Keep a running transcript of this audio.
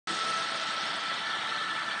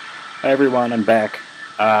Hi everyone, I'm back.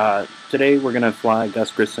 Today we're going to fly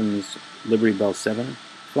Gus Grissom's Liberty Bell 7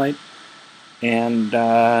 flight, and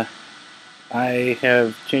I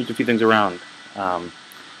have changed a few things around.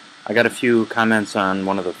 I got a few comments on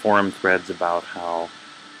one of the forum threads about how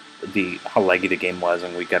laggy the game was,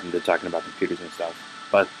 and we got into talking about computers and stuff.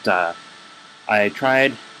 But I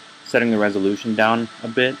tried setting the resolution down a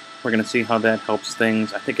bit. We're going to see how that helps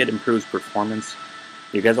things. I think it improves performance.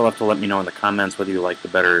 You guys will have to let me know in the comments whether you like the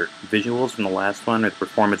better visuals from the last one or the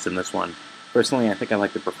performance in this one. Personally, I think I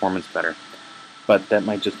like the performance better, but that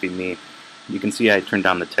might just be me. You can see I turned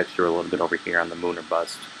down the texture a little bit over here on the moon or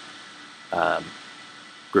bust.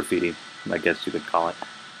 Graffiti, I guess you could call it.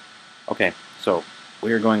 Okay, so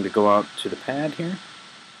we are going to go out to the pad here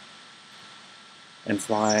and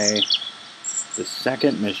fly the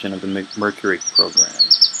second mission of the Mercury program.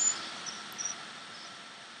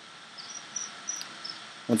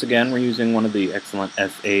 Once again, we're using one of the excellent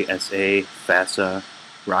FASA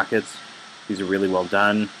rockets. These are really well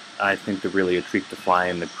done. I think they're really a treat to fly,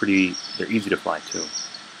 and they're easy to fly too.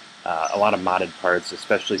 A lot of modded parts,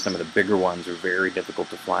 especially some of the bigger ones, are very difficult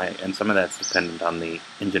to fly, and some of that's dependent on the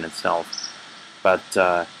engine itself. But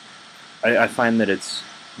I find that it's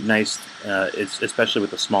nice, especially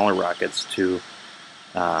with the smaller rockets, to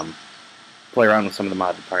play around with some of the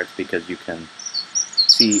modded parts because you can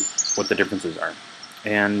see what the differences are.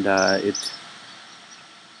 And it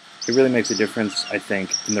really makes a difference, I think,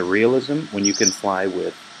 in the realism when you can fly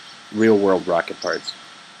with real-world rocket parts.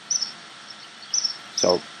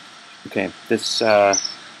 So, okay, this doesn't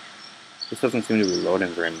seem to be loading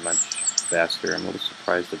very much faster. I'm a little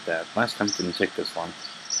surprised at that. Last time it didn't take this long.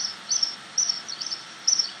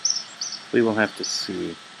 We will have to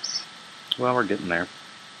see. Well, we're getting there.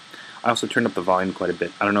 I also turned up the volume quite a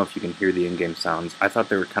bit. I don't know if you can hear the in-game sounds. I thought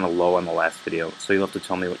they were kind of low on the last video, so you'll have to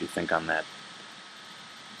tell me what you think on that.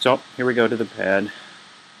 So, here we go to the pad.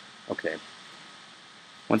 Okay.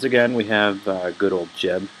 Once again, we have good old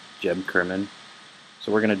Jeb Kerman.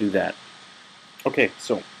 So we're going to do that. Okay,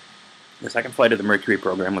 so the second flight of the Mercury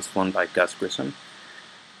program was flown by Gus Grissom.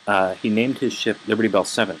 He named his ship Liberty Bell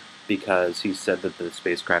 7 because he said that the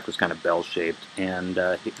spacecraft was kind of bell-shaped, and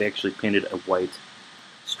they actually painted a white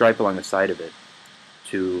stripe along the side of it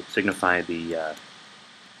to signify the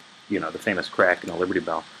the famous crack in the Liberty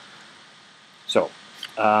Bell. So,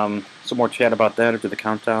 some more chat about that after the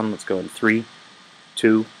countdown. Let's go in 3,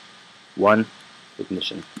 2, 1,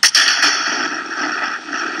 ignition.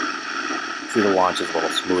 See, the launch is a little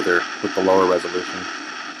smoother with the lower resolution.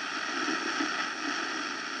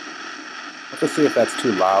 Let's see if that's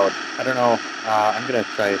too loud. I don't know. I'm gonna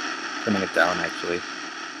try turning it down actually.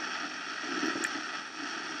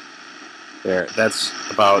 There, that's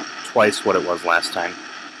about twice what it was last time.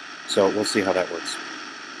 So we'll see how that works.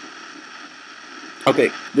 Okay,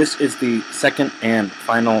 this is the second and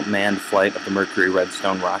final manned flight of the Mercury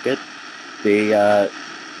Redstone rocket.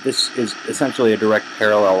 This is essentially a direct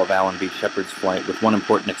parallel of Alan B. Shepard's flight, with one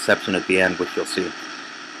important exception at the end, which you'll see.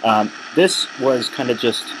 This was kind of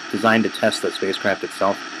just designed to test the spacecraft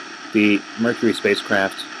itself. The Mercury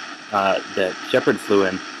spacecraft that Shepard flew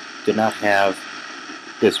in did not have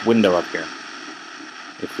this window up here.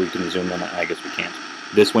 If we can zoom in, I guess we can't.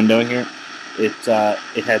 This window here, it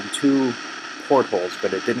had 2 portholes,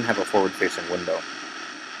 but it didn't have a forward-facing window,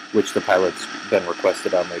 which the pilots then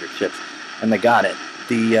requested on later ships, and they got it.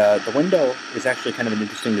 The window is actually kind of an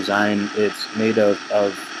interesting design. It's made of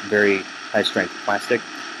very high-strength plastic,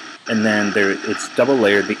 and then it's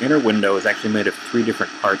double-layered. The inner window is actually made of 3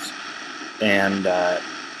 different parts, and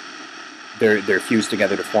they're fused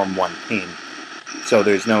together to form one pane. So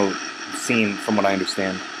there's no seam, from what I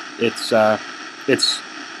understand. The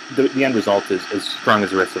end result is as strong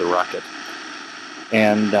as the rest of the rocket,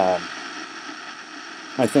 and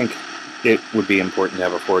I think it would be important to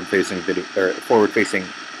have a forward-facing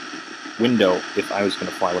window if I was going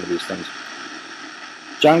to fly one of these things.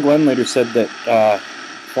 John Glenn later said that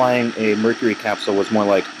flying a Mercury capsule was more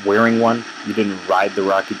like wearing one. You didn't ride the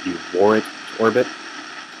rocket, you wore it to orbit.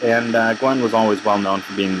 And Glenn was always well known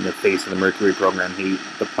for being the face of the Mercury program.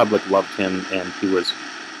 The public loved him, and he was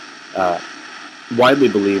widely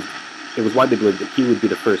believed. It was widely believed that he would be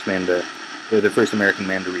the first American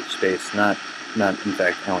man to reach space, not in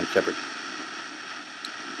fact Alan Shepard.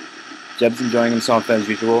 Jeb's enjoying himself as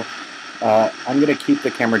usual. I'm going to keep the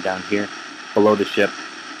camera down here, below the ship,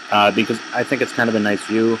 because I think it's kind of a nice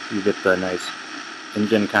view. You get the nice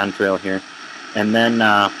engine contrail here, and then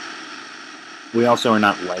we also are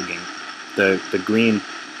not lagging. The green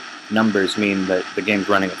numbers mean that the game's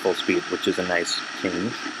running at full speed, which is a nice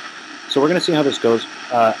change. So we're going to see how this goes.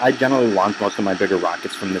 I generally launch most of my bigger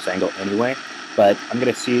rockets from this angle anyway, but I'm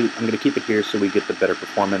going to keep it here so we get the better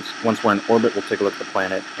performance. Once we're in orbit, we'll take a look at the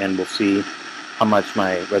planet, and we'll see how much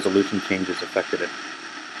my resolution changes affected it.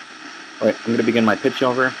 Alright, I'm going to begin my pitch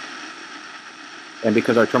over. And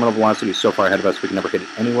because our terminal velocity is so far ahead of us, we can never hit it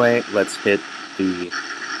anyway. Let's hit the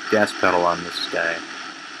gas pedal on this guy.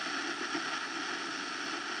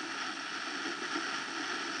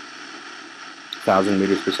 (1,000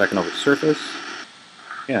 meters per second over surface).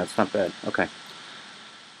 Yeah, it's not bad. Okay.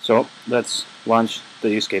 So, let's launch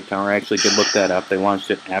the escape tower. I actually did look that up. They launched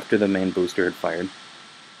it after the main booster had fired,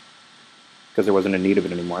 because there wasn't a need of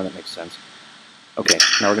it anymore. That makes sense. Okay,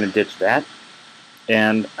 now we're going to ditch that.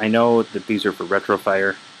 And I know that these are for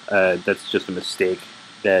retrofire. That's just a mistake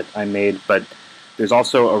that I made, but there's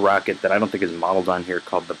also a rocket that I don't think is modeled on here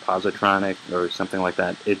called the Positronic or something like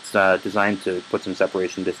that. It's designed to put some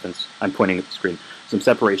separation distance. I'm pointing at the screen. Some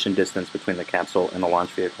separation distance between the capsule and the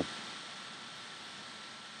launch vehicle.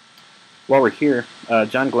 While we're here,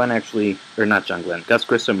 Gus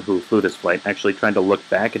Grissom, who flew this flight, actually tried to look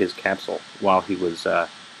back at his capsule while he was,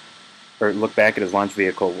 or look back at his launch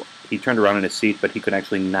vehicle. He turned around in his seat, but he could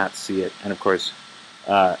actually not see it. And of course,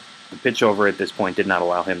 the pitch over at this point did not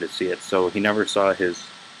allow him to see it, so he never saw his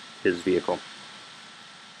vehicle.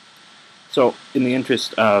 So, in the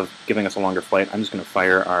interest of giving us a longer flight, I'm just going to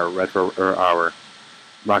fire our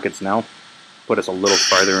rockets now, put us a little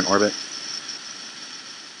farther in orbit.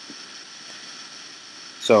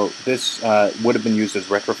 So this would have been used as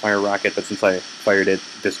retrofire rocket, but since I fired it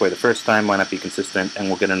this way the first time, why not be consistent, and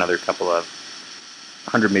we'll get another couple of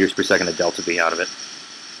 100 meters per second of delta V out of it.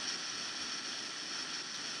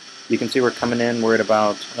 You can see we're coming in, we're at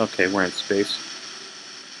about, okay, we're in space.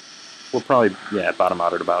 We'll probably, yeah, bottom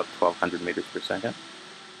out at about 1,200 meters per second,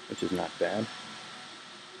 which is not bad.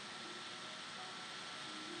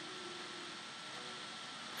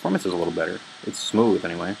 Performance is a little better. It's smooth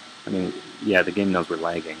anyway. I mean, yeah, the game knows we're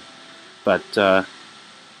lagging, but the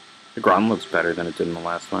ground looks better than it did in the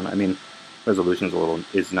last one. I mean, resolution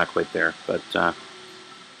is not quite there, but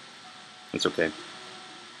it's okay.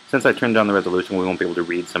 Since I turned down the resolution, we won't be able to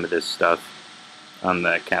read some of this stuff on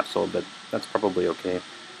the capsule, but that's probably okay.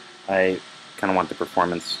 I kind of want the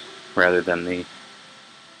performance rather than the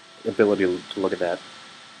ability to look at that.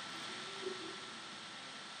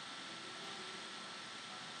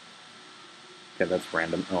 Okay, that's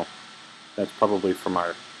random. Oh, that's probably from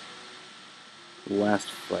our last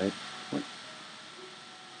flight. What?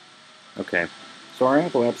 Okay, so our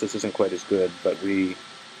apoapsis isn't quite as good, but we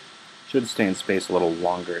should stay in space a little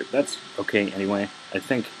longer. That's okay anyway. I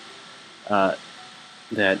think that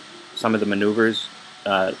some of the maneuvers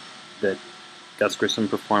that Gus Grissom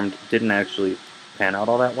performed didn't actually pan out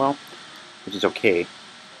all that well, which is okay.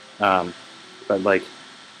 But like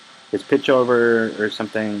his pitch over or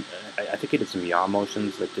something, I think he did some yaw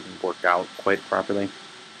motions that didn't work out quite properly.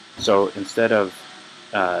 So instead of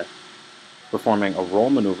performing a roll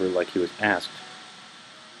maneuver like he was asked,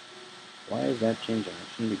 why is that changing? It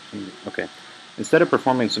shouldn't be changing. Okay. Instead of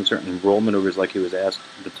performing some certain roll maneuvers like he was asked,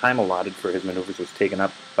 the time allotted for his maneuvers was taken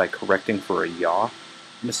up by correcting for a yaw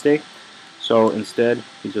mistake. So instead,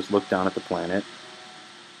 he just looked down at the planet.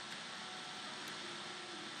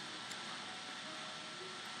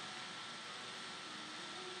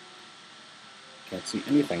 Can't see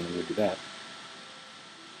anything when we do that.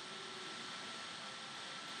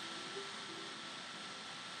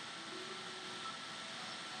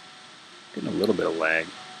 Getting a little bit of lag.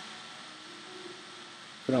 If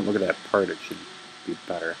we don't look at that part, it should be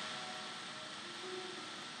better.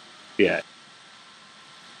 Yeah.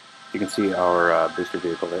 You can see our booster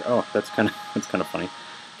vehicle there. Oh, that's kind of funny.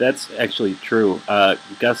 That's actually true.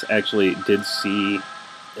 Gus actually did see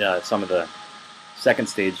some of the second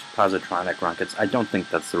stage positronic rockets. I don't think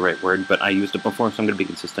that's the right word, but I used it before, so I'm going to be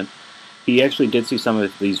consistent. He actually did see some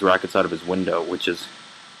of these rockets out of his window, which is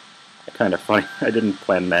kind of funny. I didn't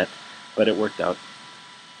plan that, but it worked out.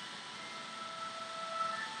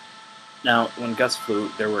 Now, when Gus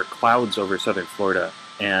flew, there were clouds over southern Florida,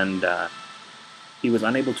 and he was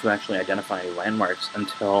unable to actually identify any landmarks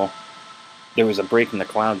until there was a break in the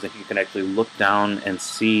clouds and he could actually look down and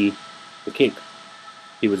see the Cape.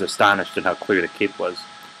 He was astonished at how clear the Cape was.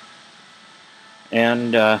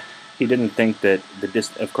 And he didn't think that the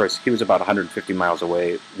distance, of course, he was about 150 miles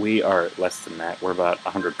away. We are less than that. We're about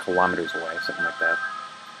 100 kilometers away, something like that.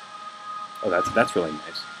 Oh, that's really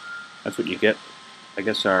nice. That's what you get. I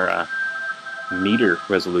guess our meter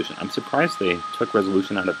resolution. I'm surprised they took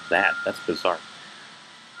resolution out of that. That's bizarre.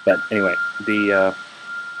 But anyway,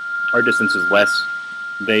 our distance is less.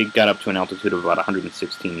 They got up to an altitude of about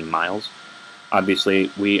 116 miles. Obviously,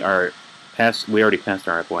 we are We already passed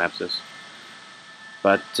our apoapsis,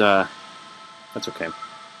 but that's okay.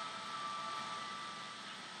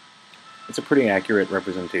 It's a pretty accurate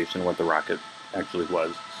representation of what the rocket actually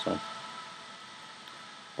was. So,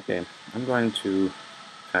 okay, I'm going to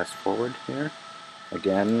fast forward here.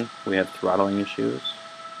 Again, we have throttling issues.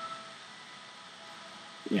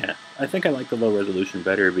 Yeah, I think I like the low resolution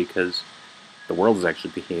better because the world is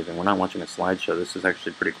actually behaving. We're not watching a slideshow. This is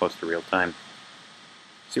actually pretty close to real time.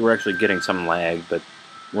 See, we're actually getting some lag, but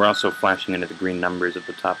we're also flashing into the green numbers at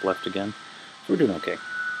the top left again. So we're doing okay.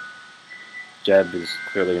 Jeb is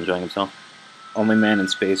clearly enjoying himself. Only man in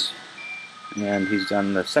space. And he's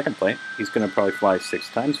done the second flight. He's going to probably fly 6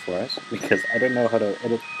 times for us, because I don't know how to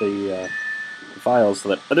edit the files so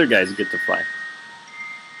that other guys get to fly.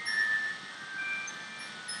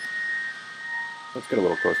 Let's get a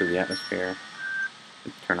little closer to the atmosphere.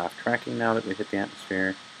 Turn off tracking now that we hit the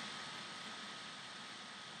atmosphere.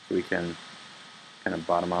 So we can kind of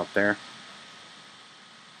bottom out there.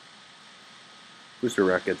 Booster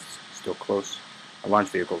rocket's still close. Our launch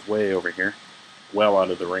vehicle's way over here, well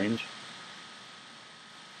out of the range.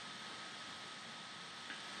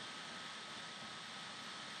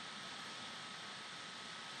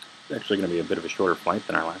 It's actually going to be a bit of a shorter flight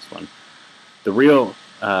than our last one. The real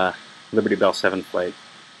Liberty Bell 7 flight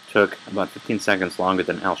took about 15 seconds longer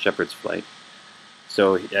than Al Shepard's flight.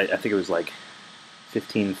 So I think it was like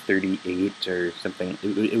 15:38 or something.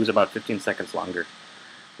 It was about 15 seconds longer.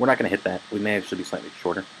 We're not going to hit that. We may actually be slightly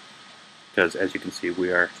shorter, because as you can see,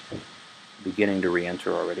 we are beginning to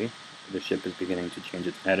re-enter already. The ship is beginning to change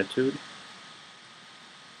its attitude.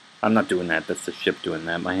 I'm not doing that. That's the ship doing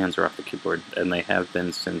that. My hands are off the keyboard, and they have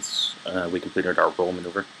been since we completed our roll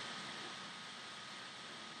maneuver.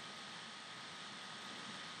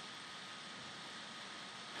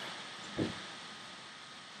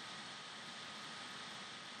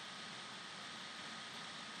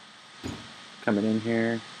 Coming in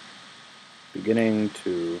here, beginning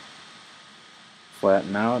to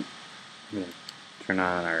flatten out. I'm going to turn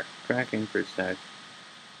on our tracking for a sec,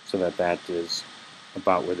 so that that is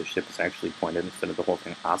about where the ship is actually pointed instead of the whole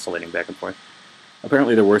thing oscillating back and forth.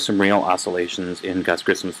 Apparently there were some real oscillations in Gus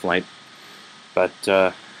Grissom's flight, but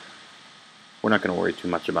we're not going to worry too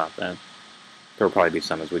much about that. There will probably be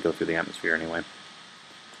some as we go through the atmosphere anyway.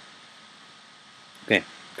 Okay,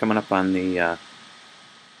 coming up on the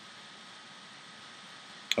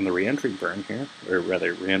re-entry burn here, or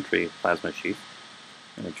rather re-entry plasma sheath.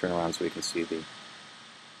 I'm going to turn around so we can see the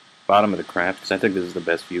bottom of the craft, because I think this is the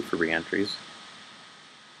best view for re-entries.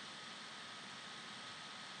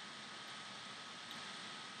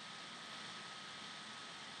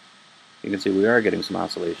 You can see we are getting some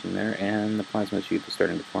oscillation there, and the plasma sheath is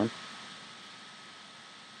starting to form.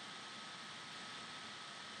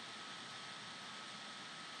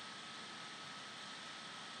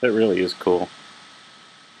 That really is cool.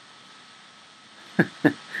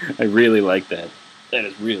 I really like that. That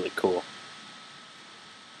is really cool.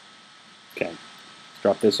 Okay, let's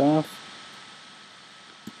drop this off.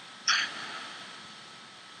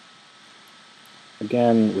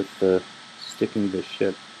 Again, with the sticking the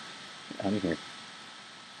ship out of here.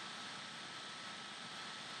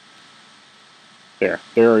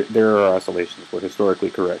 There are oscillations. We're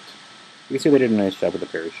historically correct. You can see they did a nice job with the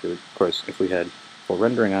parachute. Of course, if we had full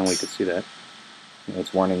rendering on, we could see that. And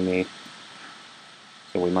it's warning me,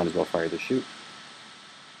 so we might as well fire the chute.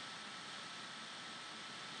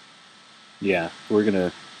 Yeah, we're going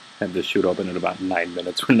to have the chute open in about 9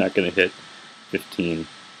 minutes. We're not going to hit 15.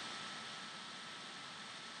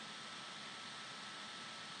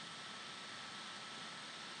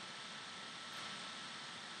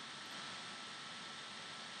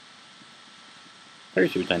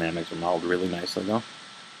 Parachute dynamics are modeled really nicely, though.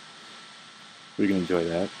 We can enjoy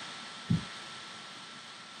that.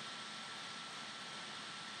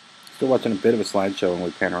 Still watching a bit of a slideshow when we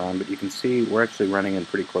pan around, but you can see we're actually running in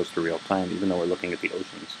pretty close to real time, even though we're looking at the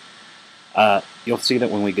oceans. You'll see that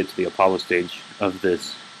when we get to the Apollo stage of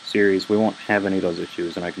this series, we won't have any of those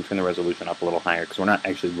issues, and I can turn the resolution up a little higher, because we're not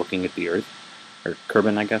actually looking at the Earth, or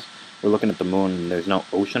Kerbin, I guess. We're looking at the moon, and there's no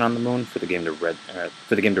ocean on the moon for the game to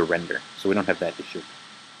render, so we don't have that issue.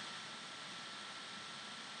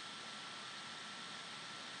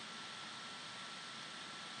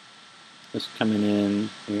 Just coming in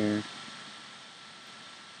here.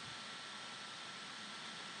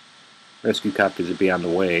 Rescue copters would be on the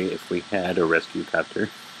way if we had a rescue copter.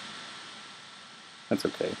 That's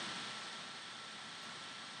okay.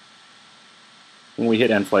 When we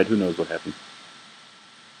hit end flight, who knows what happened.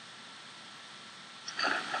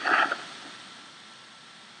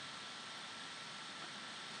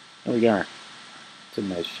 There we are. It's a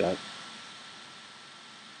nice shot.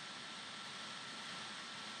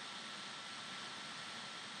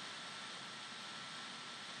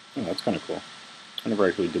 Oh, that's kind of cool. I never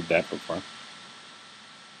actually did that before.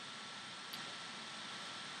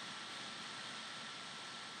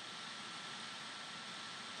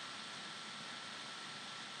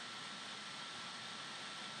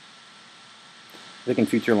 I think in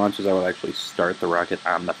future launches I will actually start the rocket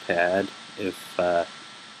on the pad. If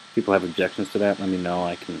people have objections to that, let me know.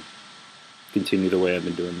 I can continue the way I've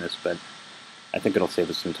been doing this, but I think it'll save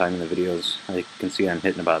us some time in the videos. I can see I'm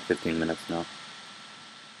hitting about 15 minutes now.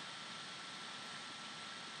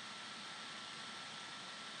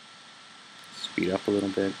 Speed up a little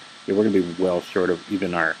bit. Yeah, we're going to be well short of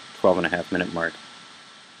even our 12.5-minute mark.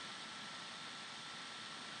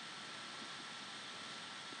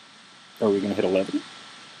 Are we going to hit 11?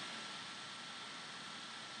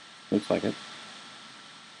 Looks like it.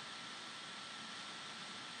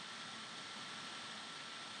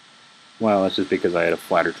 Well, that's just because I had a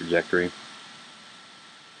flatter trajectory.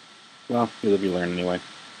 Well, you live, you learn anyway.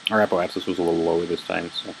 Our apoapsis was a little lower this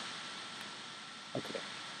time, so... Okay.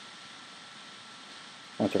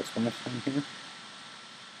 Watch our splash time here.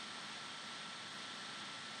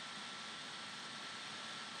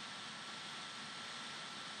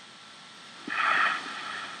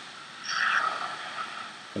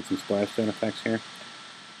 Got some splashdown effects here.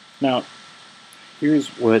 Now, here's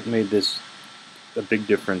what made this a big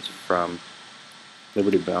difference from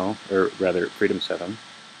Liberty Bell, or rather Freedom 7.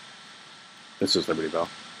 This is Liberty Bell.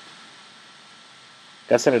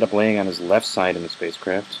 Gus ended up laying on his left side in the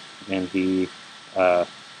spacecraft, and he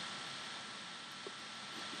asked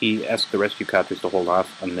the rescue copters to hold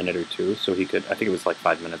off a minute or two so he could, I think it was like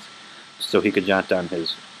 5 minutes, so he could jot down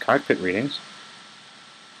his cockpit readings.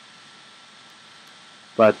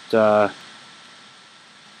 But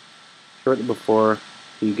shortly before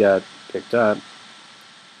he got picked up,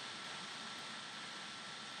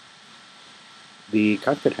 the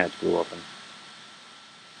cockpit hatch blew open.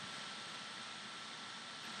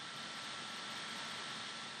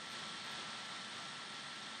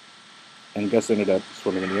 And Gus ended up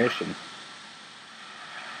swimming in the ocean.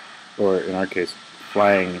 Or, in our case,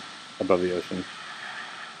 flying above the ocean.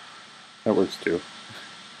 That works too.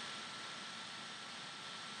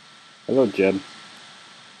 Hello, Jeb.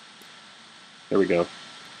 There we go.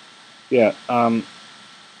 Yeah,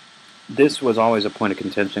 this was always a point of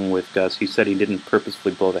contention with Gus. He said he didn't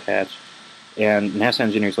purposefully blow the hatch, and NASA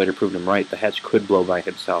engineers later proved him right. The hatch could blow by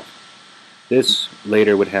itself. This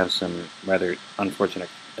later would have some rather unfortunate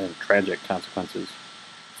and tragic consequences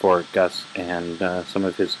for Gus and some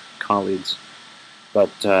of his colleagues. But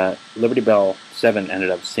Liberty Bell 7 ended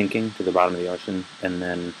up sinking to the bottom of the ocean, and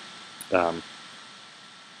then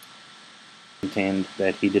maintained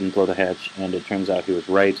that he didn't blow the hatch, and it turns out he was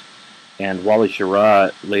right. And Wally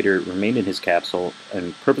Schirra later remained in his capsule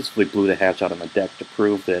and purposefully blew the hatch out on the deck to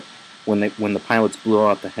prove that when the pilots blew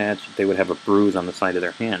out the hatch, they would have a bruise on the side of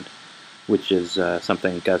their hand, which is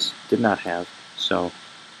something Gus did not have, so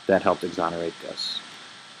that helped exonerate Gus.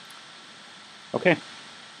 Okay,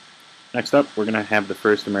 next up, we're going to have the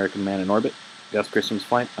first American man in orbit, Gus Grissom's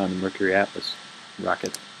flight on the Mercury Atlas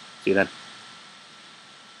rocket. See you then.